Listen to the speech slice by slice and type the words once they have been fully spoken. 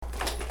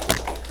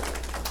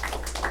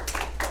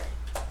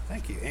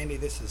you. Andy,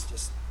 this is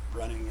just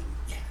running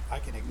and I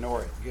can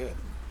ignore it. Good.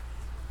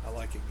 I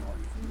like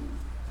ignoring it.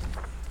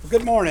 Well,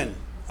 good morning.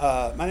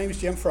 My name is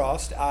Jim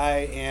Frost.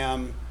 I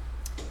am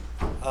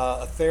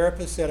a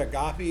therapist at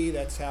Agape.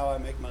 That's how I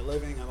make my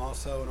living. I'm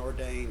also an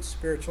ordained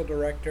spiritual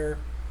director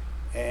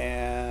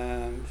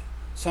and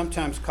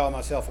sometimes call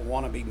myself a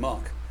wannabe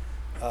monk.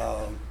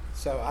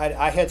 So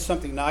I had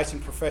something nice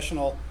and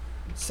professional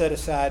set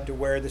aside to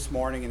wear this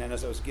morning, and then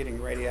as I was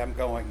getting ready, I'm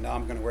going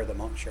to wear the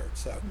monk shirt.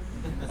 So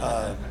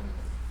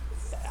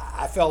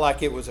I felt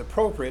like it was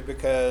appropriate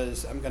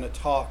because I'm going to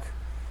talk,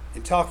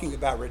 in talking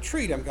about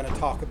retreat, I'm going to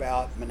talk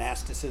about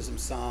monasticism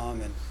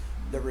some, and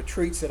the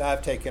retreats that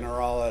I've taken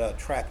are all at a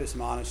Trappist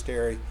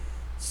monastery.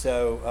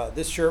 So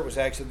this shirt was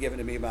actually given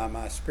to me by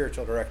my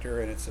spiritual director,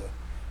 and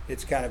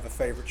it's kind of a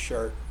favorite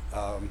shirt.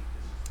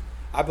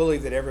 I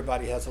believe that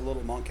everybody has a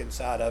little monk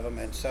inside of them,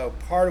 and so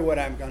part of what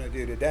I'm going to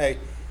do today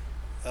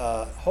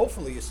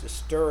hopefully is to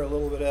stir a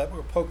little bit up.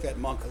 We'll poke that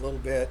monk a little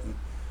bit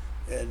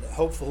and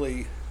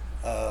hopefully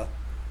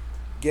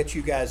get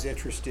you guys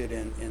interested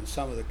in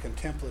some of the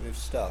contemplative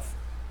stuff.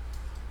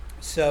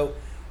 So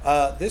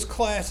this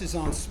class is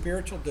on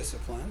spiritual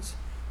disciplines,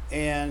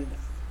 and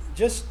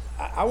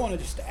I want to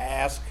just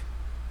ask,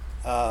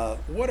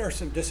 what are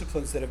some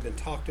disciplines that have been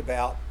talked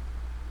about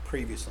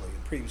previously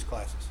in previous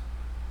classes?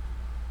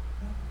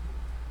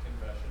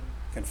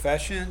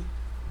 Confession.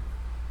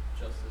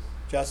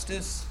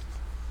 Justice.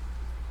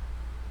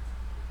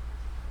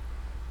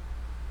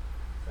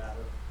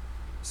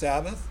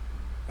 Sabbath.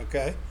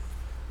 Okay.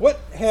 What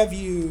have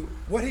you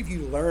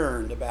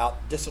learned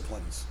about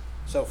disciplines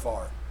so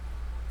far?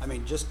 I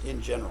mean, just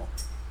in general.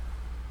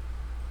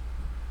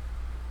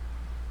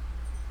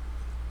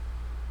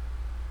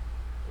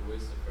 The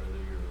ways to further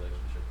your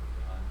relationship with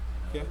God.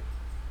 Okay.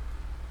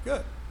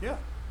 Good. Yeah.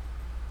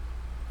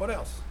 What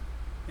else?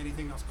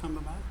 Anything else come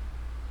to mind?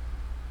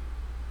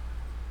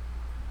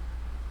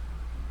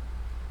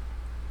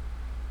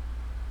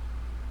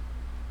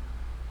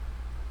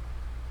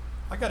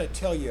 I got to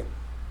tell you,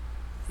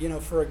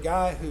 for a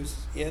guy who's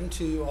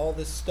into all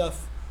this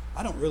stuff,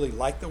 I don't really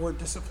like the word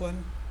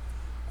discipline.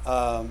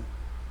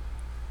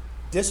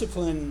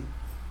 Discipline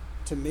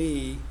to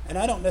me, and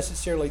I don't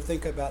necessarily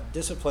think about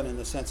discipline in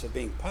the sense of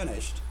being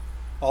punished,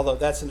 although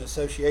that's an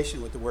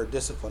association with the word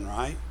discipline,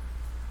 right?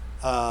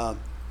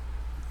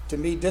 To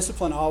me,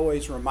 discipline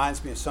always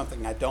reminds me of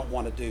something I don't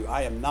want to do.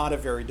 I am not a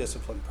very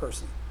disciplined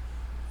person.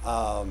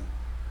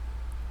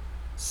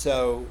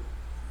 So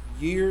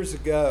years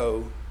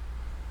ago,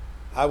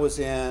 I was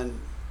in,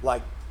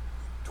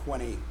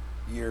 20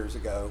 years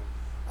ago,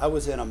 I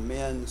was in a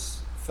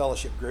men's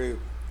fellowship group,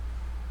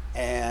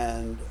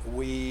 and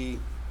we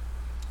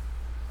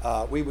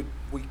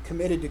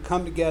committed to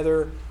come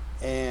together,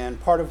 and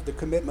part of the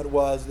commitment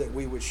was that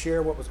we would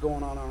share what was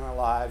going on in our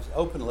lives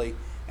openly,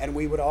 and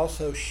we would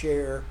also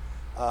share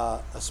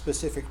a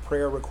specific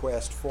prayer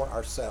request for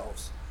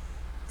ourselves.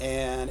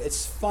 And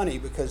it's funny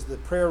because the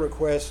prayer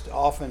request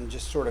often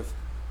just sort of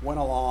went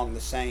along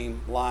the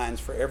same lines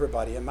for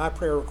everybody. And my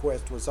prayer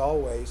request was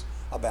always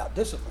about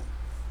discipline.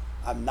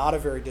 I'm not a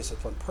very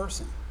disciplined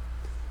person.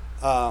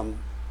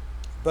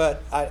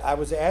 But I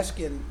was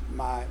asking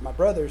my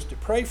brothers to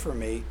pray for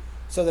me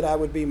so that I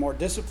would be more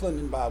disciplined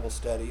in Bible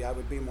study. I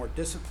would be more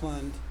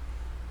disciplined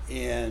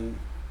in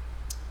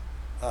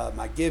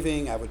my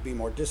giving. I would be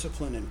more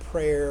disciplined in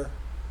prayer.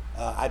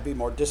 I'd be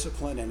more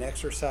disciplined in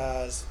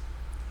exercise.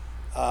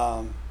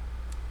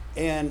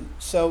 And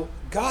so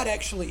God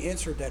actually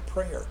answered that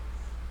prayer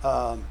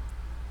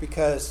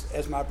because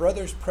as my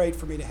brothers prayed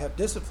for me to have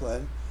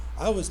discipline,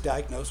 I was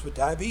diagnosed with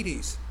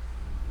diabetes.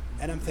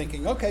 And I'm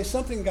thinking, okay,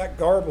 something got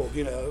garbled,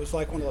 it was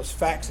like one of those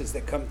faxes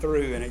that come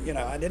through, and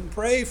I didn't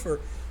pray for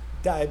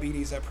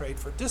diabetes, I prayed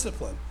for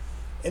discipline.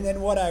 And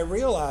then what I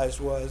realized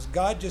was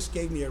God just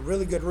gave me a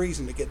really good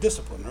reason to get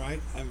disciplined, right?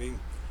 I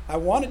mean, I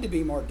wanted to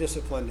be more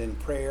disciplined in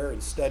prayer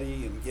and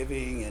study and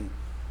giving and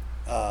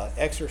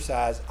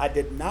exercise. I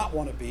did not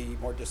want to be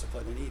more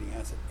disciplined in eating.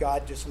 I said,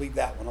 God, just leave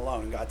that one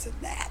alone. And God said,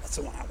 nah, that's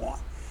the one I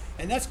want.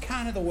 And that's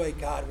kind of the way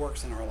God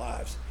works in our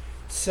lives.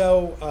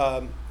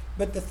 So,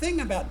 but the thing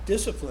about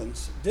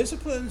disciplines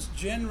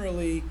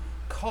generally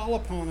call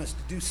upon us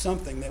to do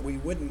something that we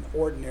wouldn't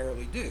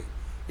ordinarily do.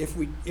 If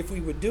we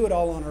would do it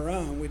all on our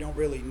own, we don't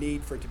really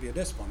need for it to be a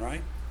discipline,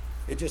 right?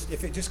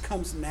 If it just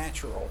comes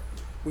natural,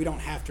 we don't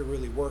have to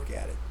really work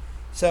at it.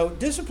 So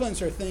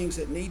disciplines are things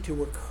that need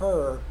to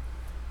occur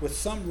with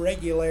some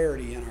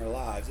regularity in our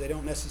lives. They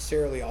don't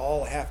necessarily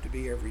all have to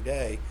be every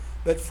day,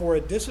 but for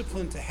a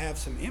discipline to have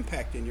some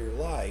impact in your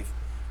life,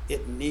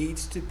 it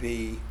needs to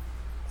be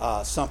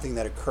something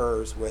that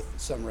occurs with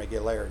some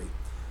regularity.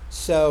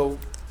 So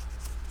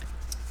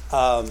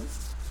I've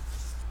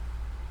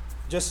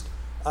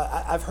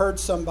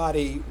heard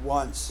somebody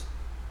once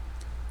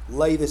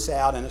lay this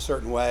out in a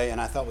certain way,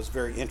 and I thought it was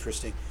very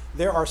interesting.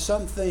 There are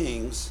some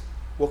things,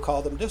 we'll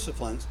call them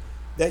disciplines,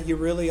 that you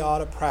really ought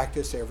to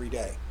practice every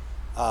day.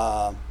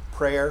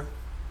 Prayer,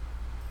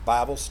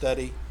 Bible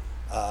study,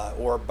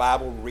 or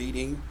Bible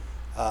reading.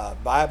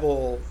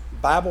 Bible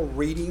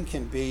reading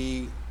can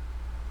be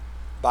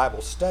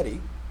Bible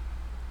study,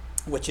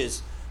 which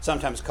is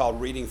sometimes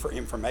called reading for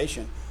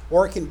information,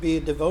 or it can be a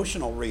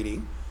devotional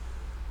reading,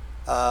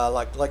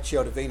 like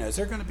Lectio Divina. Is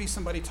there going to be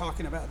somebody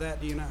talking about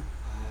that? Do you know?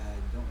 I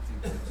don't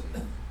think that's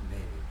it.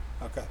 Maybe.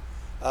 Okay.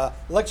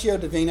 Lectio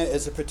Divina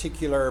is a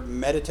particular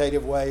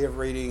meditative way of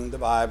reading the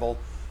Bible,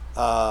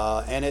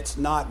 and it's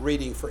not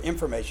reading for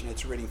information,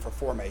 it's reading for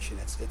formation.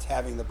 It's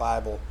having the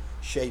Bible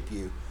shape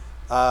you.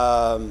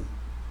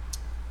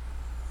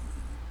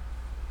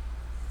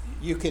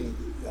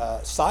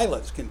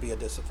 Silence can be a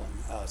discipline.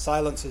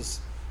 Silence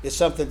is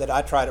something that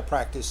I try to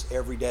practice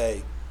every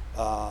day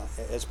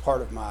as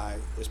part of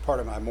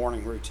my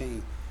morning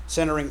routine.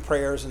 Centering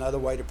prayer is another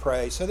way to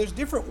pray. So there's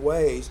different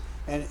ways,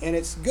 and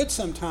it's good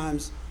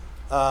sometimes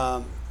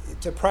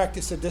to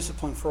practice a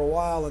discipline for a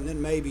while, and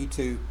then maybe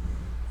to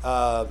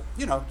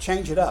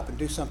change it up and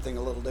do something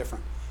a little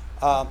different.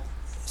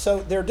 So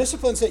there are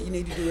disciplines that you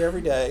need to do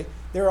every day.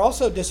 There are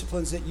also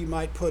disciplines that you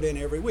might put in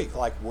every week,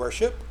 like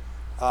worship,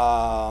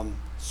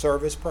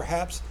 service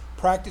perhaps.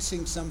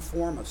 Practicing some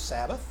form of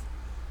Sabbath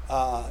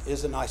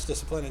is a nice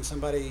discipline. And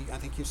somebody, I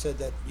think you said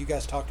that you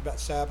guys talked about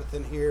Sabbath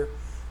in here.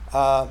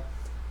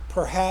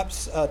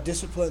 Perhaps a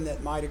discipline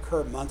that might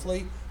occur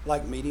monthly,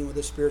 like meeting with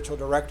a spiritual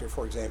director,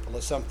 for example,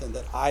 is something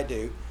that I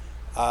do.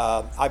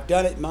 I've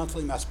done it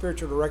monthly. My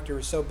spiritual director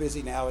is so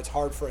busy now, it's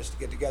hard for us to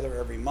get together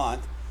every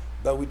month,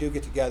 but we do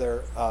get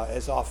together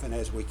as often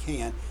as we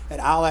can.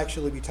 And I'll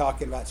actually be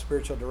talking about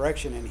spiritual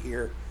direction in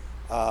here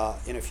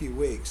in a few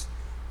weeks.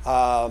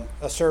 A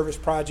service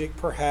project,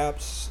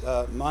 perhaps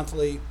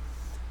monthly,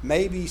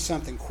 maybe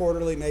something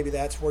quarterly. Maybe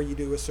that's where you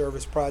do a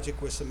service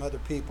project with some other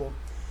people.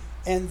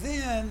 And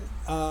then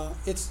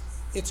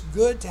it's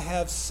good to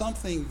have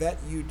something that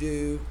you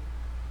do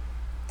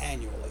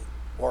annually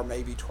or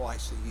maybe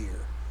twice a year.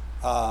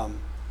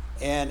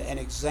 And an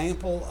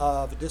example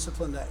of a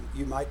discipline that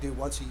you might do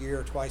once a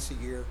year or twice a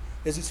year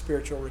is a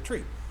spiritual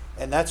retreat.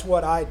 And that's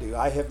what I do.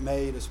 I have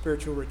made a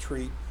spiritual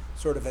retreat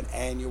sort of an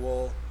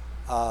annual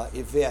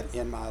event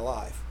in my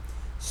life.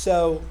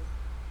 So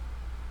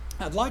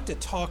I'd like to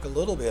talk a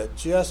little bit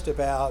just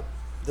about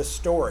the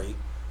story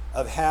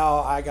of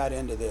how I got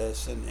into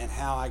this and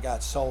how I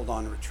got sold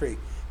on retreat.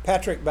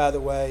 Patrick, by the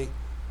way,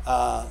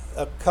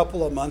 a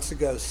couple of months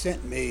ago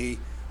sent me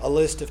a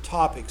list of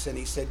topics, and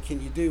he said,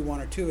 can you do one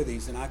or two of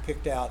these? And I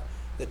picked out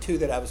the two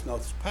that I was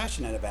most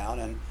passionate about,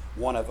 and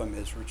one of them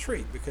is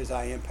retreat, because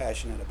I am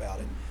passionate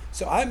about it.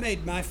 So I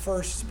made my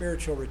first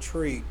spiritual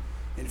retreat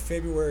in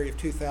February of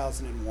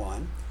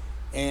 2001,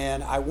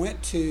 and I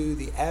went to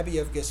the Abbey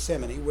of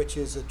Gethsemane, which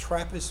is a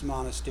Trappist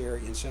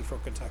monastery in central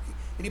Kentucky.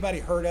 Anybody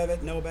heard of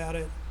it, know about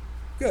it?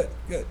 Good.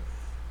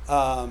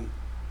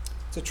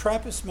 It's a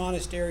Trappist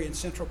monastery in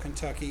central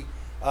Kentucky.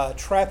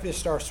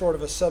 Trappists are sort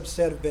of a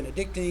subset of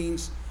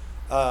Benedictines.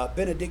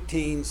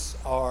 Benedictines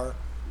are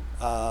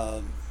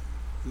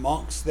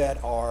monks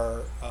that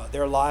are,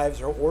 their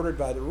lives are ordered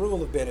by the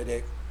rule of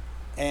Benedict.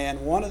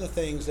 And one of the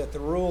things that the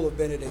rule of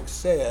Benedict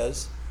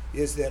says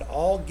is that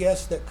all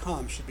guests that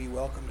come should be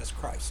welcomed as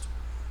Christ.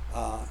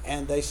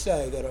 And they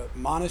say that a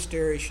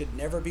monastery should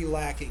never be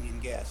lacking in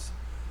guests.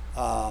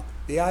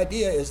 The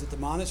idea is that the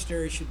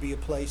monastery should be a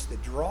place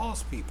that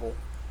draws people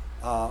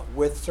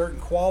with certain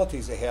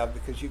qualities they have,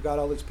 because you've got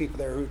all these people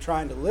there who are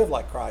trying to live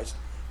like Christ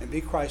and be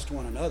Christ to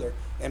one another.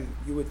 And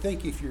you would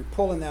think if you're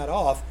pulling that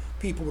off,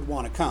 people would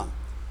want to come.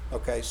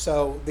 Okay,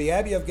 so the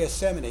Abbey of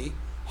Gethsemane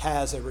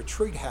has a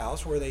retreat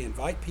house where they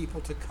invite people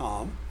to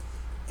come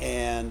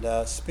and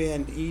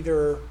spend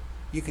either,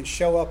 you can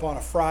show up on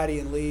a Friday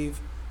and leave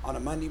on a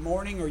Monday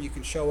morning, or you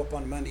can show up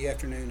on Monday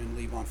afternoon and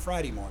leave on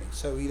Friday morning.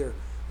 So either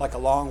like a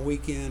long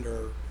weekend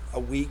or a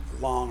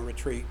week-long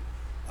retreat,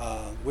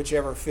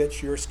 whichever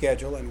fits your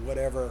schedule and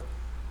whatever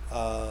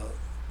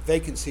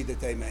vacancy that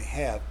they may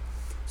have.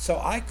 So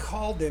I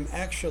called them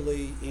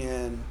actually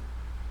in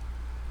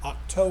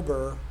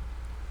October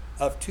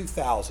of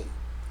 2000.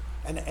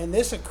 And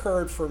this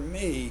occurred for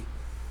me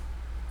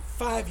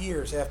 5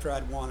 years after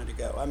I'd wanted to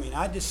go. I mean,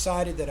 I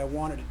decided that I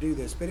wanted to do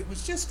this, but it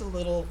was just a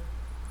little,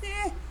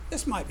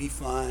 this might be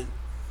fun.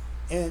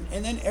 And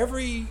then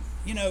every,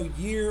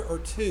 year or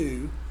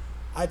two,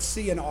 I'd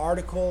see an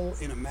article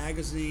in a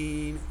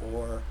magazine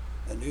or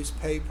a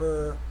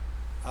newspaper.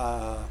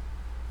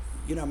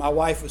 My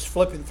wife was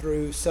flipping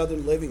through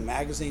Southern Living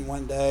magazine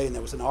one day, and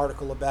there was an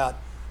article about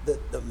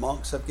the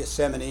monks of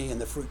Gethsemane and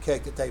the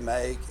fruitcake that they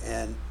make.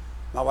 And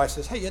my wife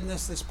says, hey, isn't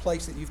this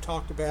place that you've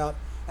talked about?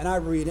 And I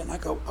read it, and I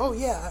go, oh,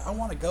 yeah, I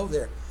want to go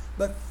there.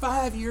 But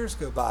 5 years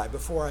go by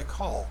before I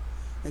call.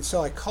 And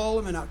so I called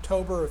them in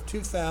October of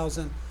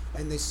 2000,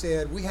 and they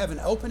said, we have an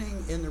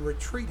opening in the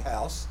retreat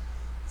house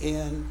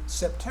in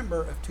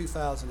September of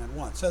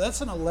 2001. So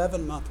that's an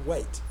 11-month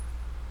wait,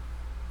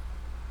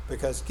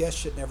 because guests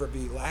should never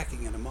be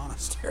lacking in a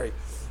monastery.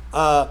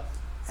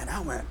 And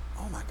I went,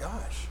 oh my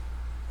gosh,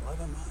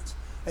 11 months.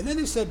 And then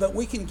they said, but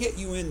we can get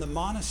you in the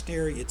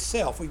monastery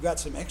itself. We've got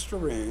some extra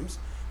rooms.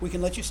 We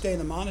can let you stay in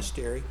the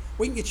monastery.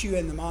 We can get you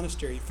in the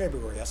monastery in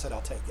February. I said,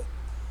 I'll take it.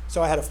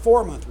 So I had a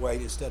 4-month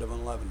wait instead of an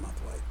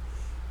 11-month wait.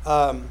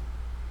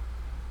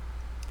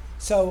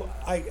 So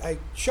I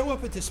show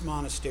up at this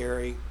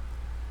monastery.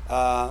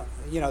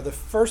 The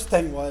first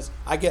thing was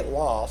I get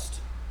lost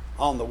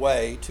on the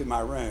way to my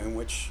room,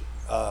 which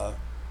and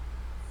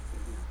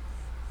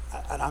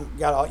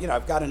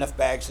I've got enough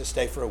bags to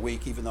stay for a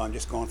week, even though I'm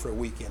just going for a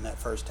weekend that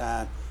first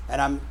time.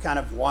 And I'm kind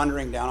of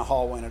wandering down a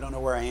hallway, and I don't know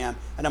where I am.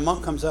 And a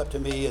monk comes up to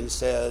me and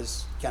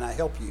says, "Can I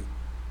help you?"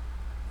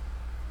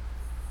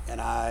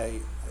 And I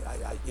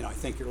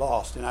think you're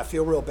lost, and I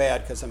feel real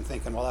bad because I'm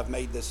thinking, well, I've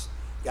made this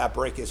guy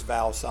break his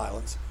vow of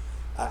silence.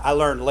 I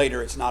learned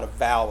later it's not a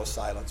vow of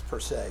silence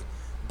per se,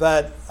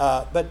 but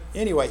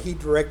anyway, he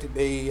directed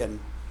me, and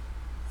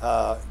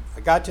I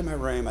got to my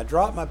room. I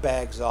dropped my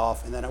bags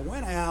off, and then I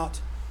went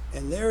out,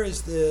 and there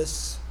is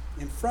this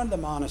in front of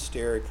the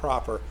monastery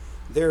proper.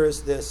 There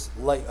is this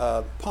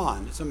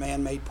pond. It's a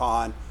man-made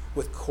pond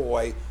with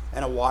koi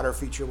and a water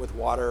feature with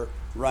water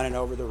running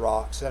over the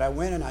rocks. And I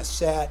went and I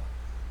sat.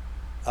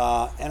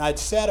 And I'd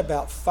sat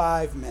about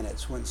 5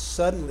 minutes when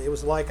suddenly, it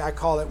was like, I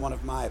call it one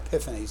of my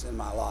epiphanies in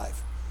my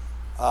life.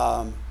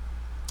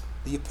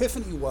 The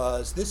epiphany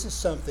was, this is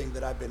something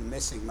that I've been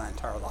missing my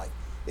entire life.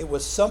 It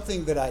was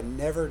something that I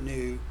never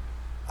knew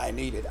I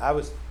needed. I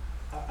was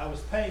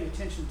paying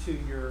attention to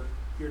your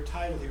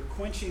title here,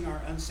 Quenching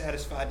Our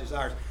Unsatisfied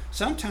Desires.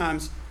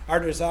 Sometimes our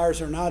desires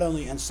are not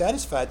only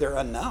unsatisfied, they're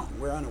unknown.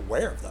 We're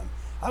unaware of them.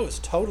 I was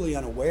totally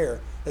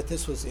unaware that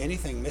this was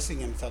anything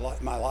missing in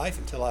my life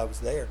until I was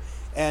there.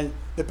 And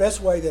the best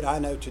way that I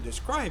know to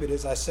describe it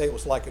is I say it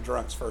was like a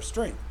drunk's first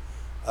drink.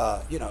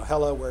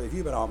 Hello, where have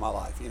you been all my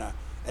life?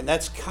 And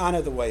that's kind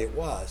of the way it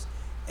was.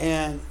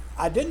 And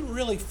I didn't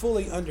really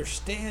fully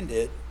understand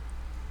it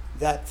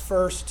that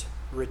first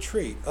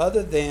retreat,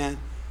 other than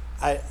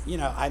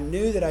I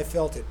knew that I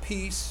felt at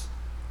peace,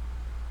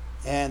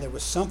 and there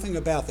was something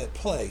about that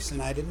place,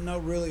 and I didn't know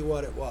really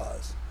what it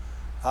was.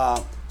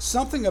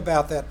 Something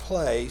about that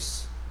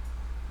place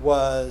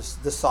was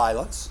the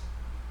silence,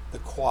 the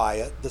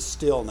quiet, the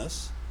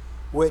stillness,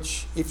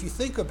 which, if you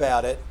think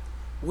about it,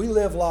 we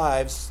live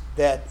lives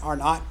that are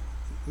not,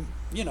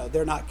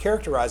 they're not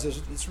characterized.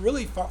 It's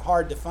really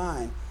hard to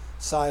find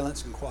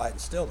silence and quiet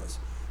and stillness.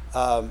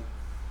 An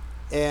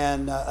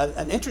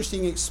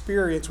interesting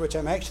experience, which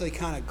I'm actually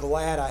kind of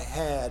glad I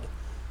had.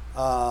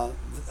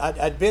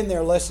 I'd been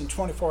there less than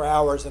 24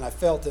 hours, and I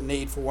felt the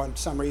need, for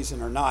some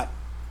reason or not,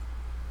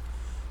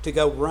 to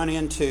go run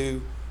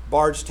into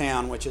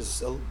Bardstown, which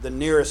is the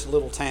nearest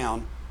little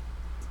town,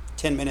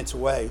 10 minutes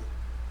away.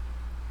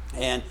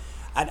 And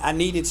I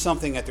needed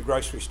something at the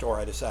grocery store,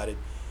 I decided.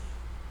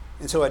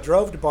 And so I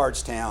drove to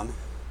Bardstown,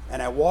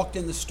 and I walked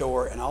in the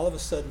store, and all of a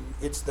sudden,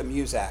 it's the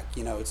Muzak.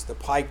 It's the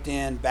piped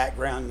in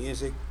background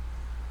music.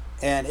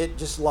 And it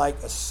just like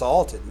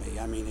assaulted me.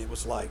 I mean, it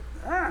was like,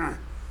 argh.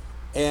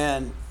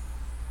 And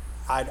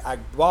I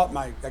got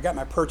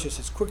my purchase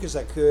as quick as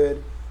I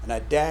could, and I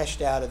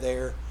dashed out of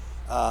there,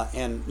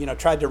 and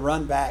tried to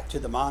run back to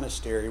the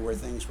monastery where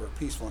things were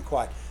peaceful and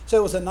quiet. So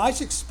it was a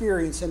nice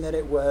experience in that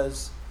it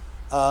was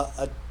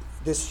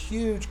this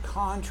huge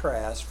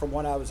contrast from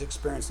what I was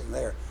experiencing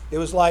there. It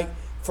was like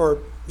for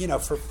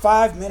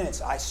 5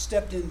 minutes I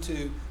stepped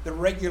into the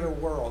regular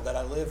world that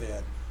I live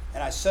in,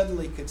 and I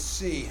suddenly could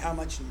see how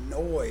much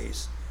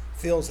noise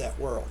fills that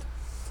world.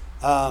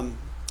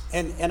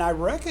 And I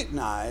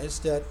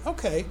recognized that,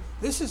 okay,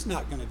 this is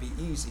not going to be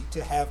easy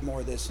to have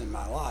more of this in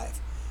my life.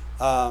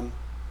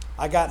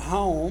 I got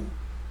home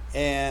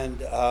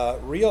and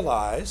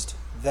realized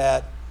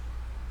that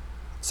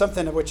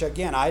something which,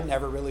 again, I'd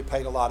never really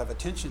paid a lot of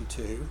attention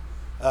to.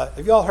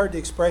 Have you all heard the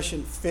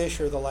expression, fish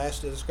are the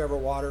last to discover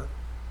water?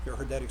 You ever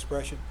heard that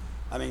expression?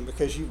 I mean,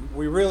 because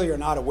we really are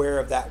not aware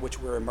of that which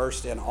we're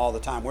immersed in all the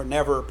time. We're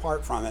never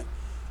apart from it.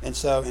 And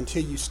so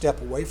until you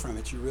step away from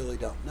it, you really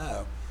don't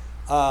know.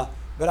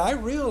 But I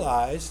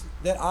realized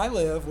that I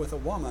live with a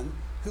woman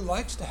who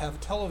likes to have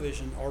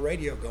television or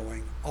radio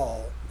going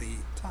all the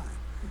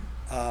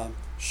time.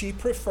 She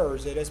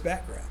prefers it as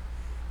background.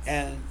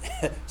 And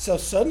so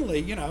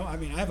suddenly, I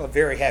have a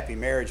very happy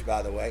marriage,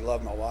 by the way.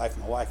 Love my wife.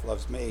 My wife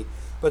loves me.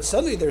 But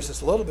suddenly there's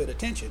this little bit of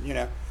tension,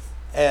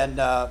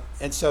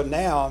 And so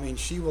now,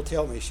 she will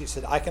tell me, she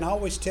said, I can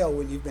always tell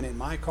when you've been in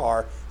my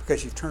car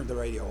because you've turned the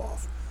radio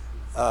off.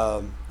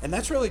 And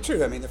that's really true.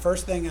 The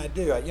first thing I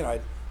do,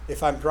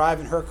 if I'm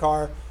driving her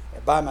car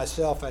by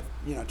myself, I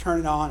turn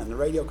it on and the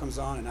radio comes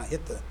on and I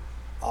hit the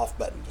off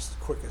button just as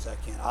quick as I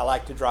can. I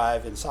like to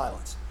drive in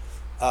silence.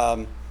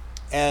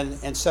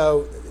 And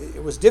so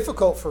it was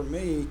difficult for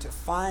me to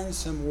find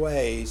some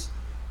ways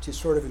to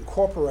sort of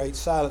incorporate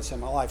silence in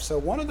my life. So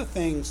one of the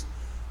things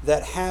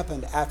that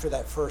happened after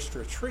that first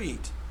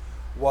retreat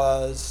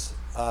was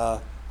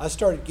I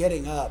started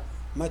getting up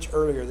much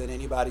earlier than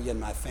anybody in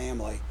my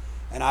family.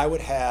 And I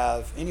would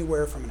have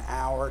anywhere from an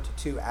hour to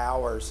 2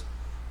 hours,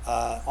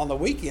 on the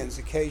weekends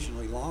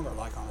occasionally longer,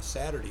 like on a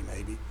Saturday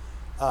maybe,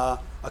 a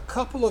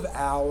couple of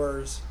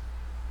hours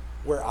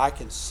where I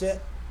can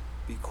sit,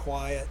 be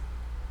quiet,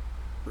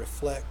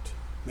 reflect,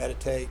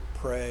 meditate,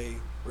 pray,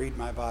 read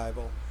my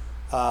Bible.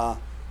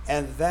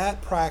 And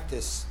that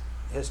practice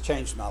has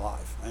changed my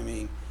life.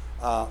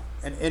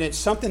 And it's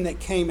something that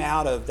came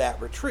out of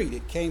that retreat.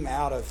 It came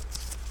out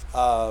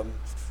of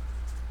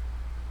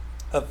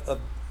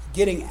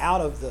getting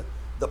out of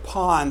the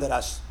pond that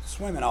I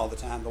swim in all the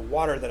time, the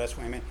water that I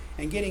swim in,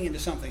 and getting into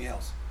something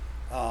else,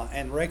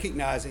 and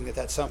recognizing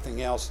that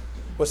something else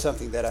was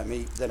something that I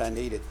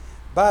needed.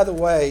 By the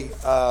way,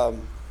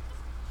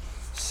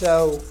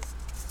 so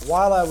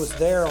while I was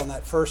there on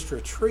that first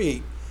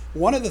retreat,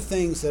 one of the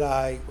things that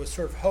I was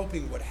sort of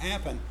hoping would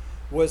happen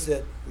was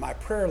that my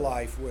prayer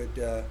life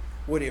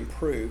would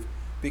improve,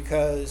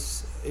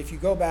 because if you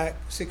go back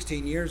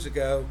 16 years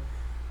ago,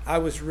 I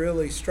was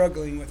really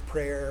struggling with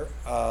prayer.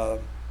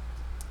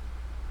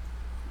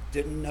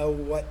 Didn't know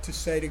what to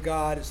say to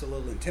God. It's a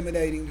little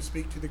intimidating to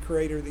speak to the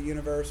creator of the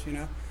universe,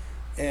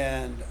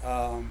 And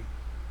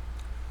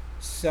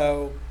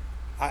so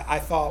I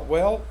thought,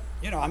 well,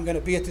 I'm going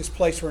to be at this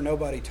place where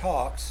nobody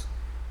talks.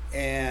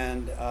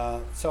 And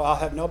so I'll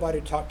have nobody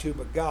to talk to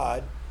but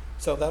God.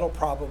 So that'll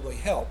probably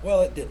help.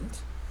 Well, it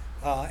didn't.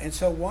 And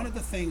so one of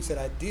the things that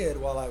I did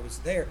while I was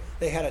there,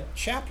 they had a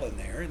chaplain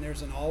there, and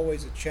there's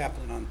always a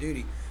chaplain on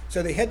duty.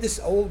 So they had this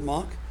old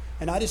monk,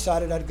 and I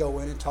decided I'd go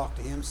in and talk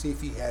to him, see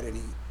if he had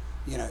any,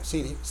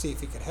 see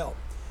if he could help.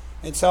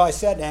 And so I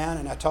sat down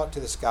and I talked to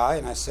this guy,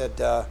 and I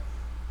said,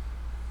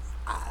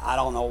 I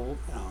don't know,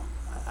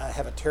 I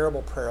have a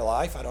terrible prayer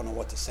life. I don't know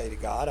what to say to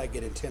God. I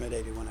get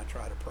intimidated when I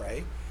try to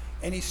pray.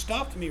 And he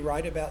stopped me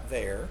right about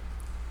there,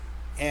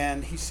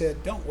 and he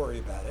said, don't worry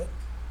about it.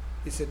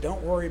 He said,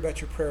 don't worry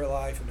about your prayer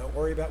life, and don't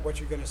worry about what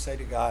you're going to say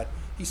to God.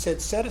 He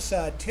said, set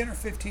aside 10 or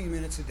 15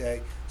 minutes a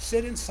day,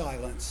 sit in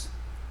silence,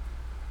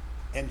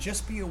 and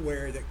just be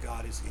aware that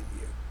God is in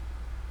you.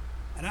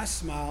 And I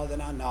smiled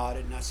and I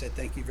nodded and I said,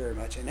 thank you very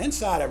much. And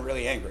inside I'm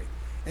really angry.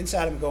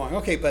 Inside I'm going,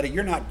 okay, buddy,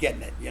 you're not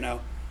getting it,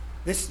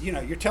 This,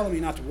 you're telling me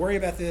not to worry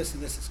about this,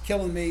 and this is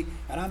killing me,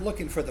 and I'm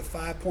looking for the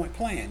 5-point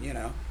plan,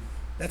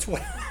 That's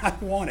what I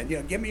wanted,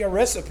 give me a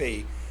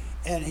recipe.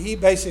 And he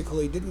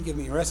basically didn't give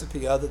me a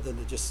recipe other than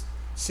to just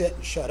sit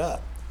and shut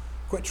up,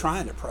 quit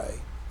trying to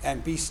pray,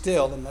 and be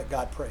still and let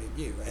God pray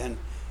in you. And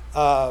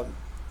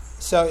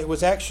so it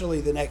was actually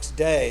the next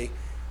day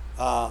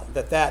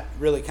that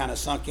really kind of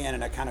sunk in,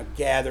 and I kind of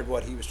gathered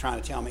what he was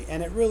trying to tell me.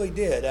 And it really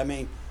did. I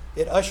mean,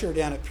 it ushered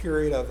in a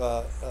period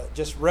of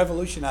just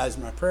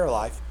revolutionizing my prayer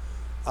life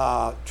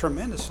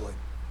tremendously.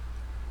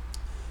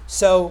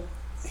 So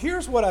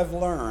here's what I've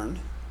learned.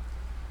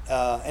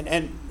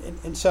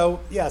 So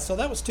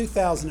that was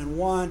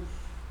 2001.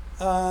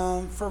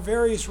 For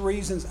various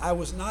reasons, I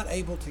was not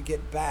able to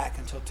get back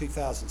until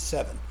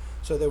 2007.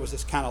 So there was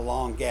this kind of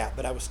long gap,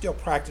 but I was still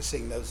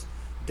practicing those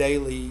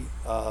daily,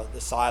 the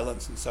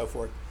silence and so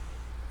forth.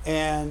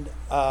 And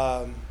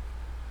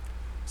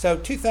so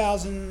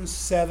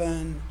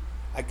 2007,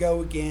 I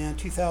go again.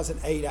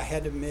 2008, I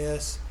had to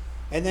miss.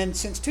 And then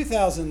since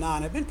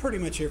 2009, I've been pretty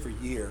much every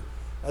year.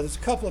 There's a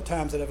couple of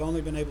times that I've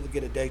only been able to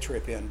get a day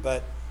trip in,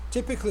 but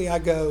typically I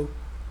go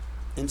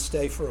and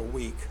stay for a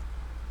week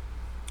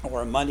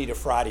or a Monday to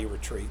Friday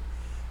retreat.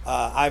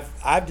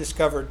 I've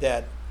discovered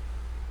that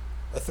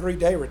a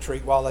 3-day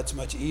retreat, while that's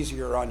much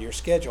easier on your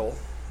schedule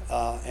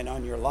and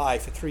on your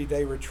life, a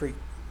 3-day retreat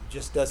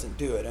just doesn't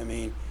do it. I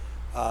mean,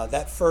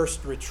 that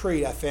first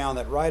retreat, I found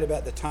that right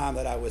about the time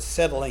that I was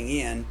settling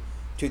in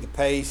to the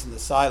pace and the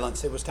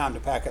silence, it was time to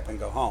pack up and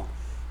go home.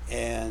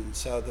 And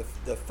so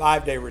the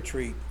 5-day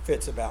retreat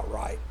fits about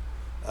right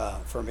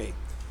for me.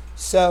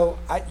 So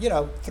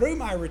through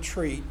my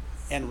retreat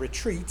and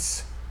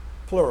retreats,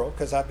 plural,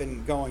 because I've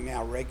been going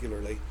now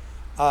regularly,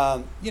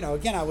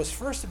 again, I was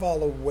first of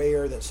all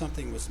aware that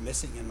something was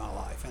missing in my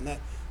life, and that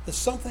the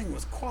something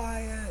was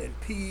quiet and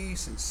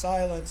peace and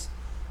silence.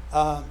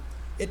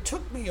 It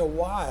took me a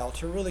while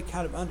to really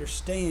kind of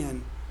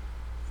understand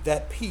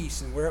that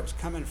peace and where it was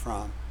coming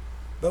from.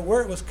 But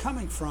where it was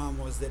coming from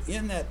was that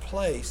in that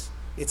place,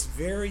 it's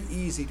very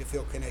easy to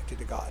feel connected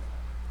to God.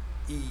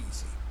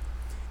 Easy.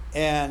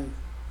 And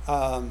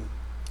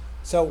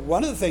so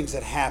one of the things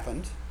that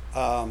happened,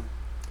 there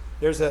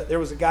was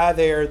a guy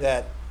there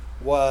that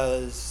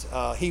was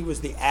he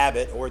was the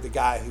abbot, or the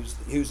guy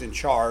who's in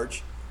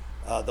charge,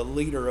 the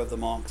leader of the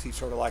monks. He's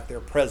sort of like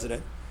their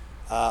president,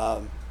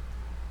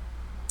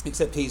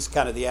 except he's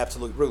kind of the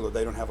absolute ruler.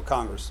 They don't have a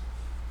congress,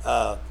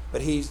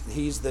 but he's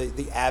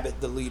the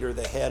abbot, the leader,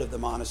 the head of the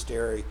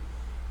monastery,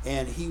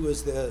 and he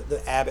was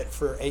the abbot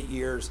for 8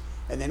 years.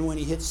 And then when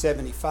he hit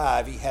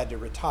 75, he had to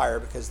retire,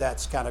 because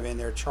that's kind of in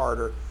their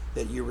charter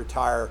that you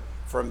retire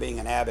from being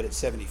an abbot at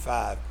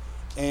 75.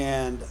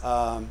 And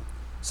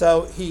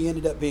so he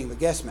ended up being the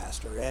guest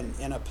master. And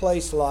in a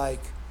place like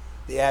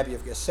the Abbey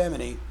of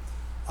Gethsemane,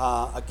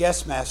 a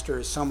guest master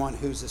is someone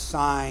who's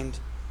assigned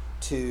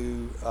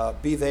to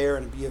be there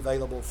and be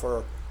available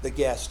for the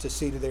guests, to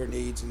see to their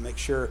needs and make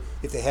sure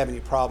if they have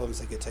any problems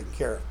they get taken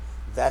care of.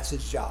 That's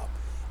his job.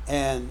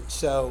 And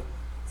so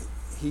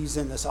he's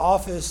in this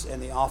office,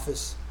 and the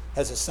office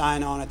has a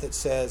sign on it that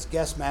says,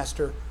 "Guest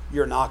master,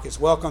 your knock is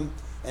welcome."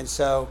 And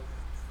so,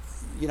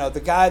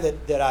 the guy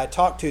that I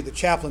talked to, the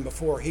chaplain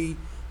before,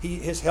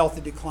 his health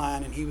had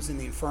declined, and he was in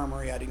the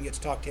infirmary. I didn't get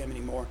to talk to him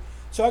anymore.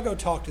 So I go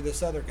talk to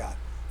this other guy.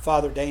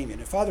 Father Damien.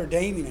 And Father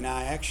Damien and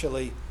I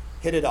actually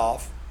hit it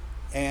off.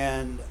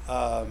 And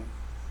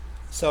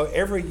so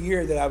every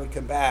year that I would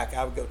come back,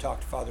 I would go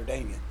talk to Father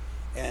Damien.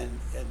 And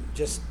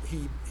just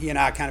he and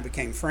I kind of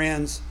became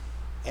friends.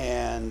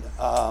 And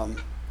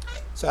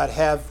so I'd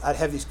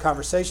have these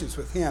conversations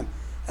with him.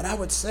 And I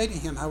would say to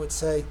him,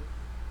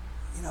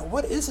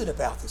 what is it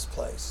about this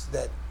place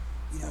that,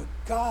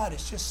 God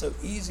is just so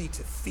easy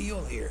to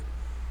feel here?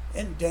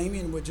 And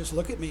Damien would just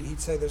look at me and he'd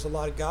say, there's a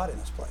lot of God in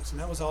this place. And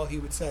that was all he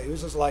would say. It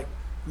was just like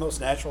the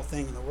most natural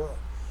thing in the world.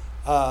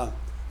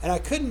 And I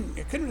couldn't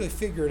really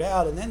figure it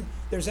out. And then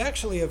there's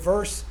actually a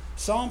verse,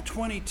 Psalm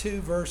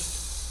 22,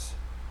 verse,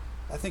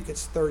 I think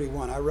it's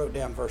 31. I wrote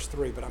down verse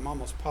 3, but I'm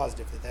almost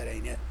positive that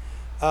ain't it.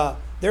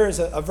 There is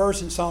a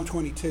verse in Psalm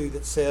 22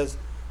 that says,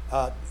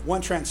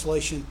 one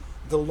translation,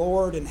 the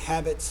Lord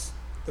inhabits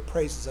the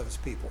praises of his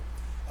people.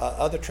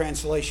 Other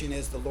translation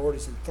is, the Lord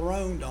is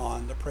enthroned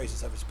on the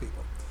praises of his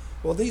people.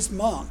 Well, these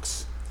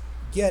monks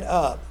get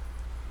up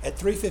at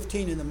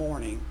 3:15 in the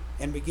morning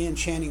and begin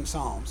chanting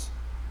psalms.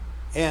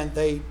 And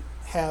they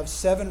have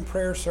 7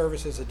 prayer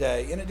services a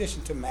day, in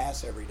addition to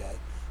Mass every day.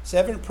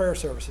 7 prayer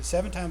services,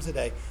 7 times a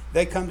day.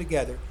 They come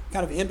together,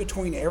 kind of in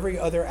between every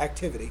other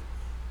activity.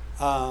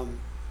 And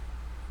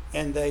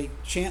they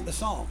chant the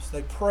psalms.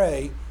 They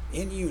pray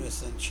in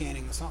unison,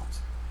 chanting the psalms.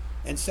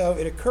 And so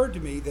it occurred to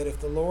me that if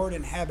the Lord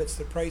inhabits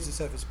the praises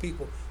of his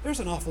people, there's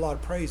an awful lot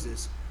of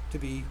praises to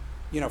be,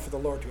 for the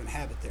Lord to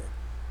inhabit there.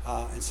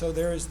 And so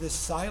there is this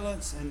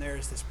silence and there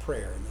is this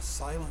prayer, and this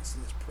silence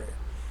and this prayer.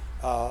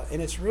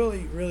 And it's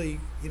really, really,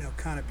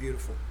 kind of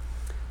beautiful.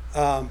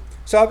 So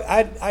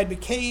I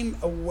became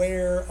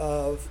aware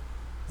of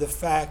the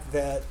fact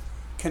that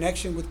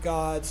connection with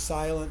God,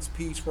 silence,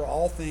 peace were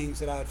all things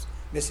that I was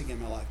missing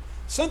in my life.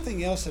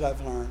 Something else that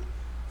I've learned,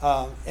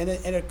 and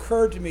it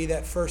occurred to me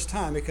that first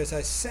time because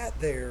I sat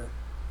there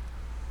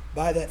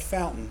by that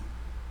fountain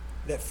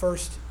that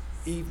first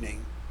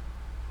evening,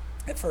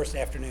 that first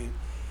afternoon,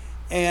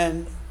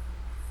 and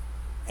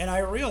I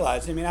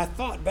realized, I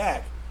thought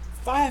back,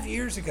 5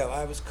 years ago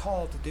I was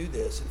called to do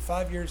this, and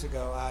 5 years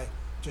ago I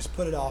just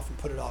put it off and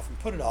put it off and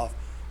put it off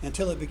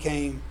until it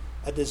became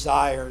a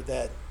desire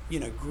that,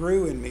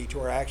 grew in me to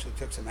where I actually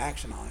took some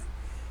action on it.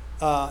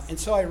 And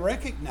so I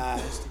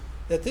recognized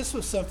that this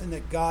was something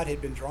that God had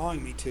been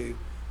drawing me to,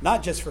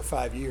 not just for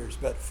 5 years,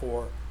 but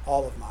for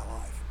all of my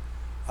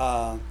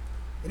life.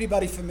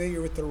 Anybody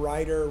familiar with the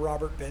writer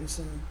Robert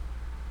Benson?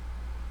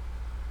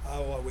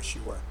 Oh, I wish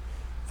you were.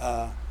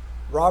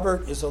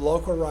 Robert is a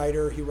local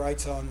writer. He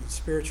writes on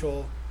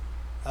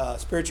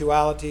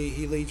spirituality.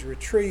 He leads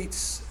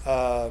retreats.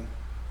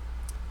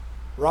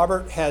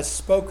 Robert has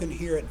spoken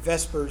here at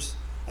Vespers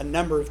a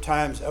number of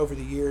times over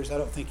the years. I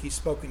don't think he's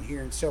spoken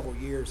here in several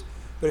years.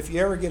 But if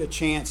you ever get a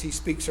chance, he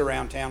speaks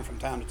around town from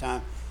time to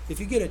time. If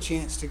you get a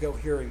chance to go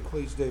hear him,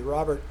 please do.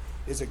 Robert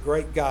is a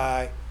great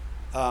guy.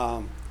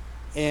 So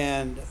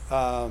in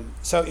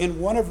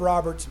one of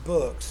Robert's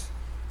books,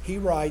 he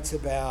writes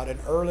about an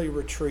early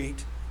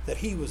retreat that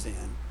he was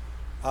in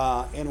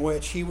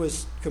which he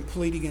was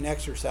completing an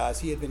exercise.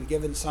 He had been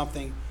given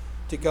something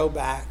to go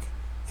back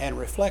and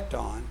reflect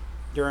on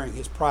during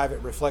his private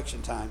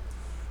reflection time.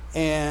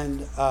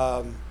 And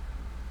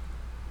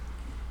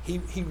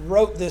he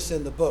wrote this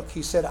in the book.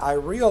 He said,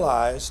 one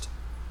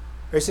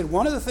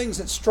of the things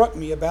that struck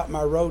me about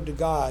my road to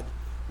God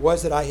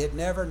was that I had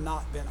never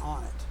not been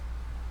on it.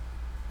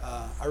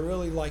 I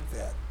really like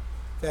that.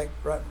 In fact,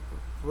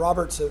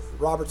 Robert's a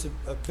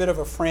bit of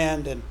a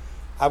friend, and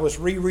I was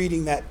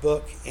rereading that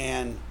book,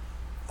 and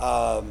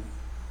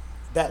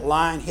that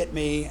line hit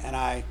me, and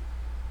I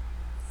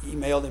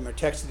emailed him or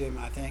texted him,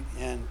 I think,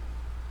 and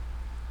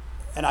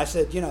I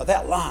said,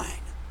 that line,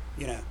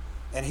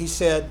 and he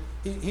said,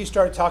 he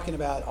started talking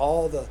about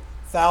all the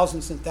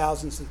thousands and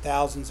thousands and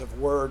thousands of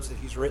words that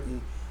he's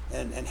written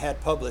and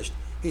had published.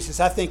 He says,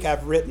 I think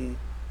I've written,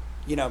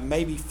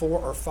 maybe 4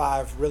 or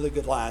 5 really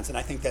good lines, and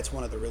I think that's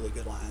one of the really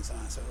good lines. And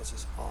I said, this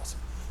is awesome.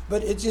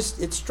 But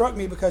it struck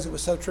me because it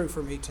was so true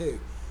for me too.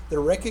 The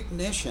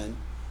recognition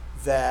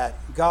that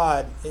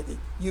God,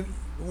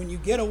 when you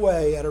get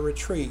away at a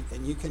retreat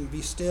and you can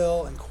be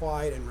still and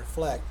quiet and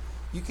reflect,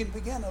 you can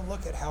begin to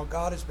look at how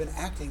God has been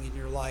acting in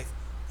your life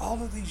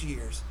all of these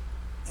years,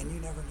 and you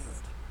never knew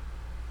it.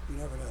 You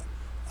never knew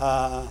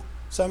it.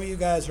 Some of you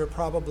guys are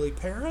probably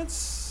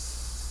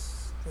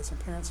parents. Got some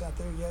parents out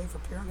there, yay for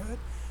parenthood.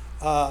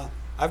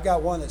 I've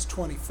got one that's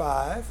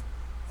 25.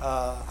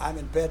 I'm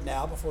in bed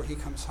now before he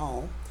comes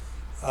home.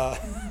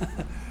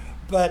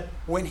 But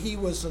when he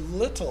was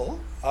little,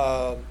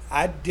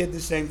 I did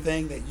the same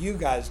thing that you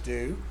guys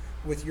do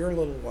with your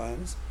little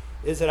ones,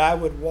 is that I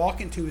would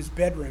walk into his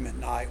bedroom at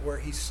night where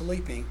he's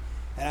sleeping,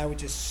 and I would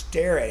just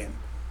stare at him.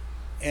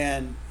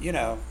 And,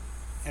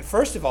 and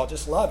first of all,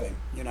 just love him,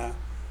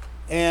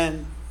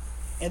 And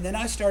then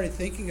I started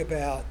thinking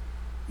about,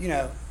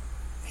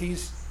 he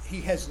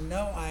has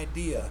no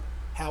idea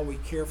how we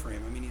care for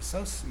him. He's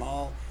so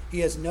small. He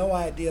has no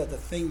idea the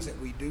things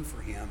that we do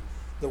for him,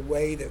 the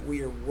way that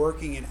we are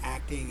working and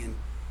acting and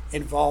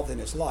involved in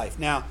his life.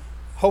 Now,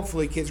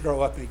 hopefully kids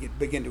grow up and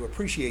begin to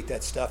appreciate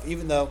that stuff,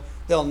 even though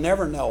they'll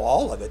never know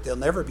all of it. They'll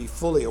never be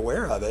fully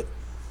aware of it.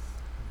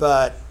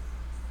 But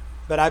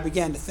I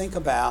began to think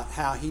about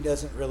how he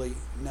doesn't really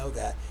know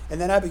that. And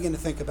then I began to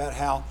think about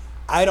how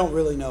I don't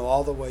really know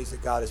all the ways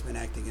that God has been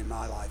acting in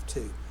my life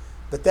too.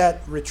 But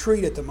that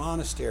retreat at the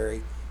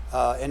monastery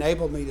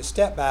enabled me to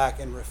step back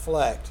and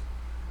reflect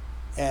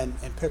and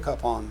pick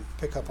up on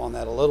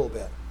that a little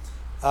bit.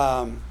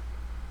 I've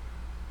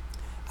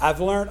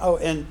learned,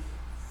 and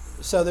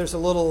so there's a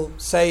little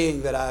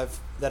saying that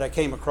I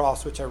came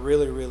across which I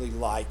really, really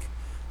like.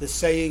 The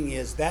saying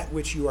is, that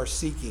which you are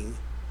seeking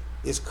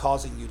is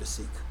causing you to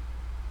seek.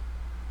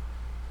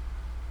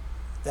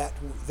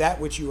 That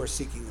which you are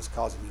seeking is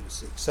causing you to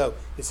seek. So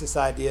it's this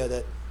idea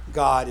that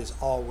God is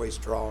always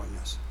drawing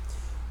us.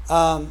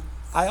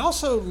 I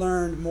also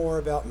learned more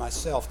about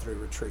myself through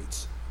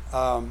retreats.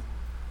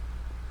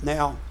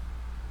 Now,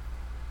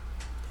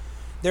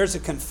 there's a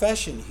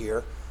confession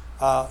here.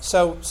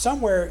 So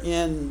somewhere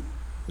in,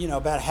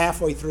 about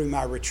halfway through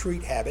my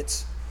retreat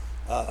habits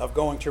of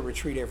going to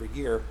retreat every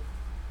year,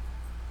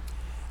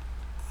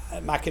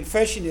 my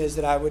confession is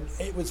that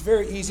it was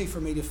very easy for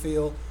me to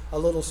feel a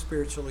little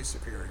spiritually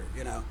superior.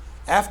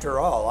 After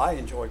all, I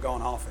enjoy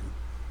going off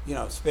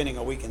and, spending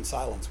a week in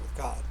silence with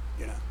God.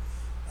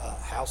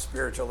 How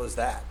spiritual is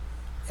that?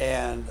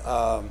 And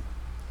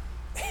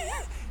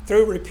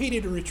through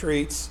repeated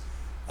retreats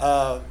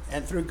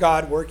and through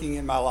God working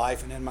in my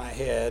life and in my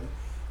head,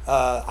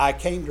 I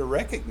came to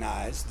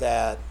recognize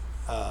that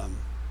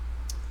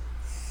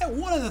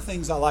one of the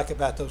things I like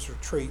about those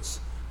retreats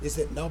is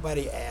that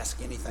nobody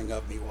asks anything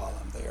of me while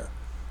I'm there.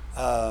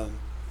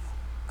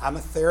 I'm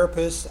a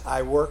therapist.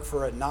 I work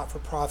for a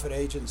not-for-profit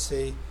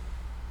agency.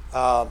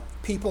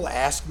 People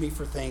ask me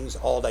for things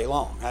all day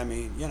long. I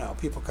mean,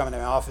 people come into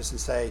my office and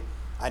say,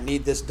 I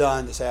need this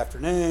done this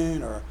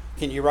afternoon, or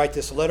can you write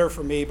this letter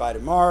for me by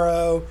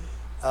tomorrow?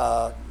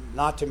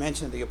 Not to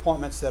mention the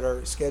appointments that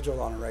are scheduled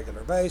on a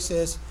regular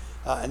basis.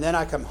 And then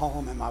I come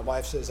home and my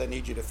wife says, I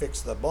need you to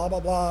fix the blah, blah,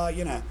 blah,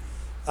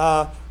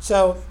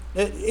 So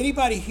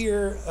anybody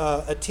here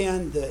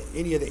attend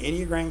any of the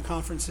Enneagram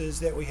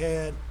conferences that we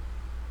had?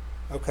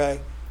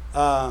 Okay.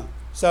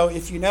 So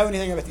if you know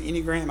anything about the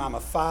Enneagram, I'm a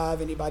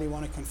 5. Anybody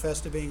want to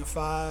confess to being a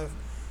 5?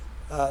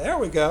 There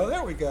we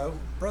go.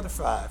 Brother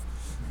 5.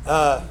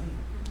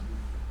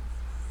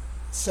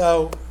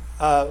 So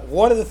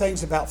one of the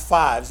things about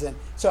 5s, and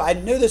so I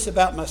knew this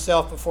about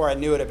myself before I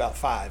knew it about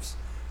 5s.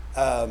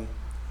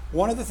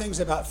 One of the things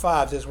about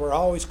 5s is we're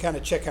always kind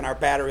of checking our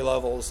battery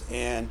levels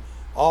and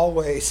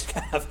always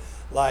kind of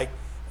like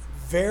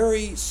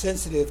very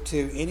sensitive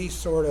to any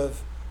sort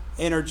of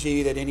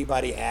energy that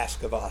anybody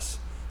asks of us.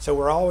 So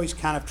we're always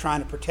kind of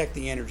trying to protect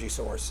the energy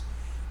source.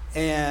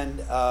 And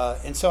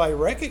so I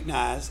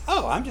recognized,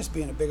 I'm just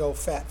being a big old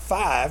fat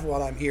 5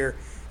 while I'm here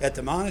at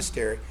the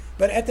monastery.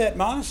 But at that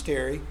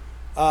monastery,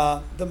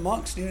 the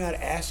monks do not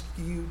ask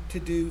you to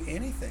do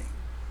anything.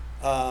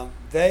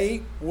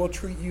 They will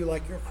treat you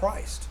like you're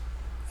Christ.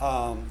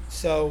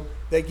 So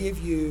they give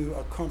you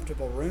a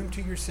comfortable room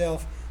to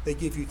yourself. They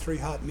give you 3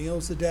 hot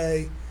meals a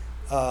day.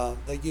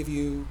 They give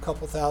you a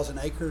couple thousand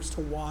acres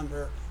to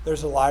wander.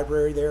 There's a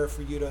library there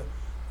for you to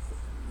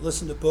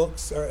listen to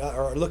books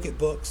or look at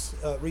books,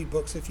 read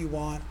books if you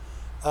want.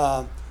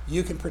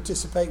 You can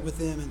participate with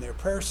them in their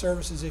prayer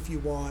services if you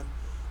want.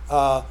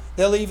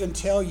 They'll even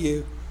tell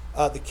you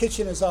the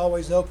kitchen is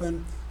always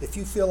open. If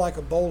you feel like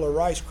a bowl of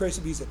Rice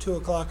Krispies at 2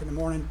 o'clock in the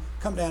morning,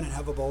 come down and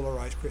have a bowl of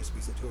Rice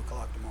Krispies at 2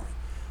 o'clock in the morning.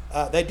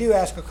 They do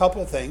ask a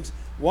couple of things,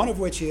 one of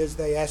which is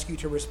they ask you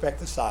to respect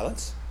the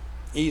silence.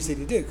 Easy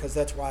to do because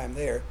that's why I'm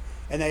there.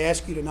 And they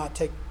ask you to not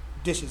take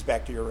dishes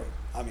back to your room.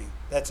 I mean,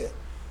 that's it.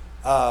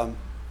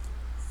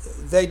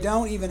 They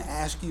don't even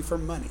ask you for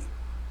money.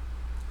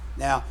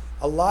 Now,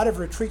 a lot of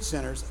retreat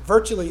centers,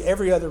 virtually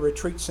every other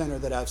retreat center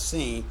that I've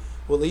seen,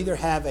 will either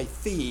have a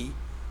fee,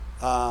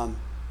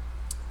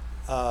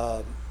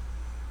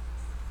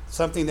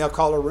 something they'll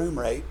call a room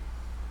rate,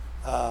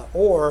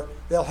 or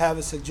they'll have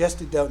a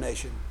suggested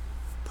donation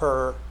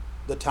per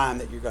the time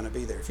that you're going to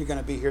be there. If you're going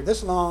to be here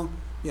this long,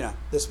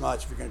 this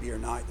much. If you're going to be here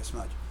at night, this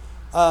much.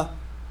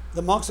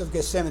 The monks of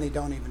Gethsemane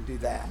don't even do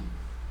that.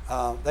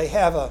 They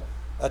have a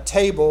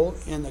table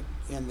in the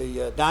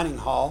dining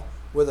hall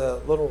with a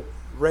little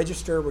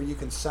register where you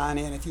can sign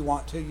in if you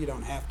want to. You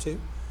don't have to.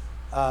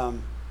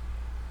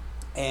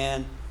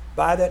 And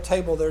by that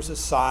table, there's a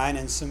sign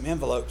and some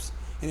envelopes.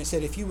 And it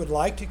said, if you would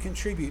like to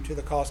contribute to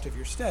the cost of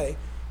your stay,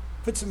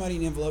 put some money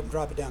in an envelope and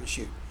drop it down the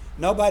chute.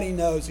 Nobody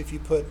knows if you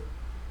put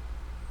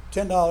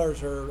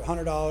 $10 or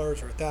 $100 or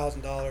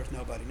 $1,000.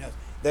 Nobody knows.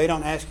 They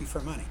don't ask you for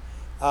money.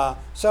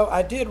 So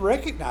I did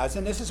recognize,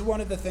 and this is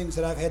one of the things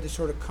that I've had to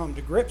sort of come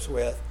to grips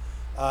with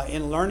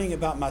in learning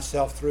about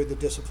myself through the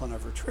discipline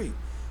of retreat,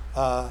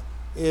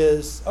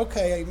 is,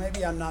 okay,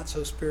 maybe I'm not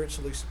so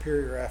spiritually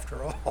superior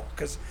after all,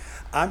 because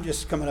I'm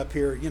just coming up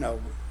here,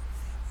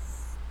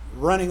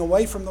 running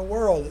away from the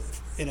world,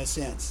 in a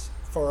sense,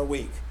 for a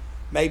week.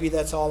 Maybe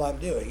that's all I'm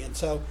doing. And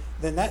so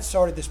then that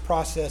started this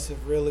process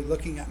of really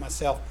looking at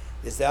myself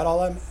Is that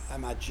all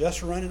am I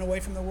just running away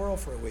from the world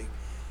for a week?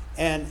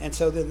 And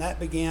so then that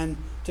began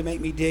to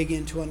make me dig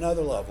into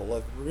another level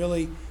of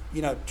really,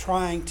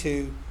 trying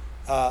to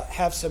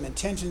have some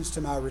intentions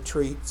to my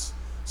retreats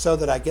so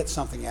that I get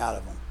something out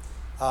of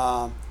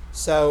them.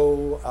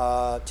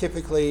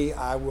 Typically